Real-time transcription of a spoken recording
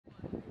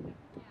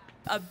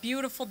A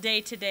beautiful day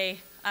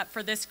today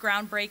for this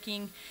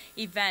groundbreaking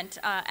event.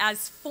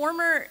 As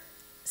former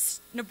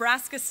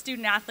Nebraska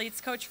student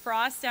athletes, Coach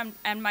Frost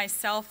and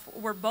myself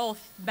were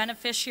both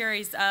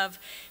beneficiaries of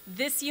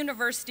this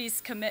university's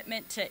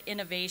commitment to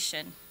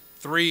innovation.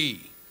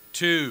 3,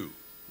 2,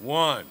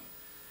 1.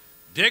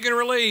 Dig and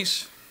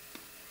release.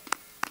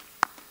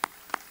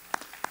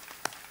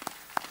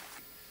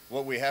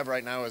 What we have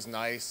right now is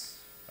nice.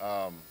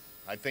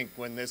 I think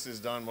when this is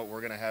done, what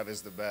we're going to have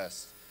is the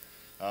best.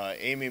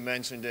 Amy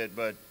mentioned it,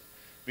 but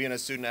being a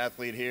student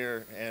athlete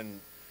here and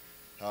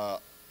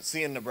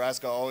seeing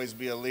Nebraska always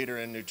be a leader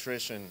in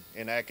nutrition,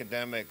 in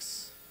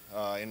academics,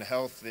 in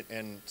health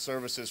and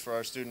services for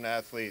our student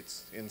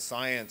athletes, in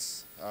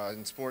science,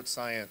 in sports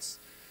science,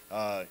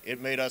 it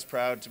made us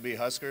proud to be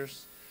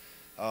Huskers.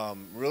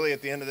 Really,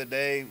 at the end of the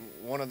day,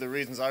 one of the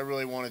reasons I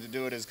really wanted to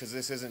do it is because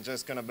this isn't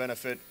just going to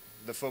benefit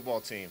the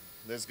football team.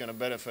 This is going to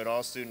benefit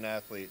all student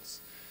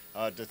athletes.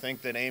 To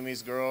think that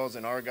Amy's girls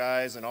and our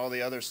guys and all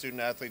the other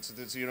student athletes at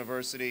this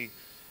university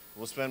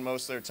will spend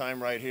most of their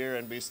time right here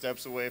and be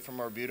steps away from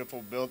our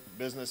beautiful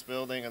business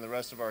building and the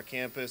rest of our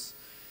campus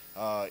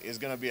is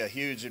going to be a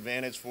huge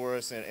advantage for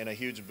us and a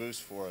huge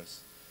boost for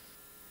us.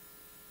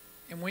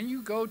 And when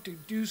you go to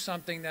do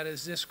something that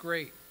is this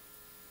great,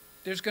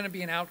 there's going to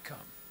be an outcome.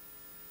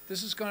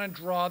 This is going to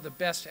draw the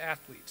best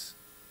athletes,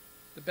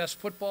 the best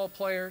football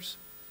players,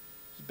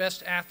 the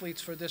best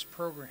athletes for this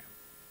program.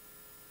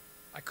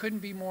 I couldn't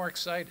be more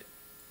excited.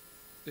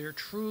 There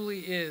truly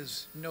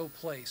is no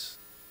place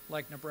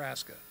like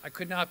Nebraska. I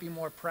could not be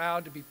more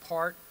proud to be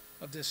part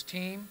of this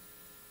team.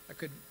 I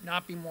could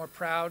not be more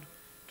proud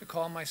to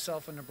call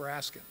myself a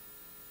Nebraskan.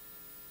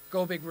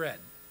 Go Big Red.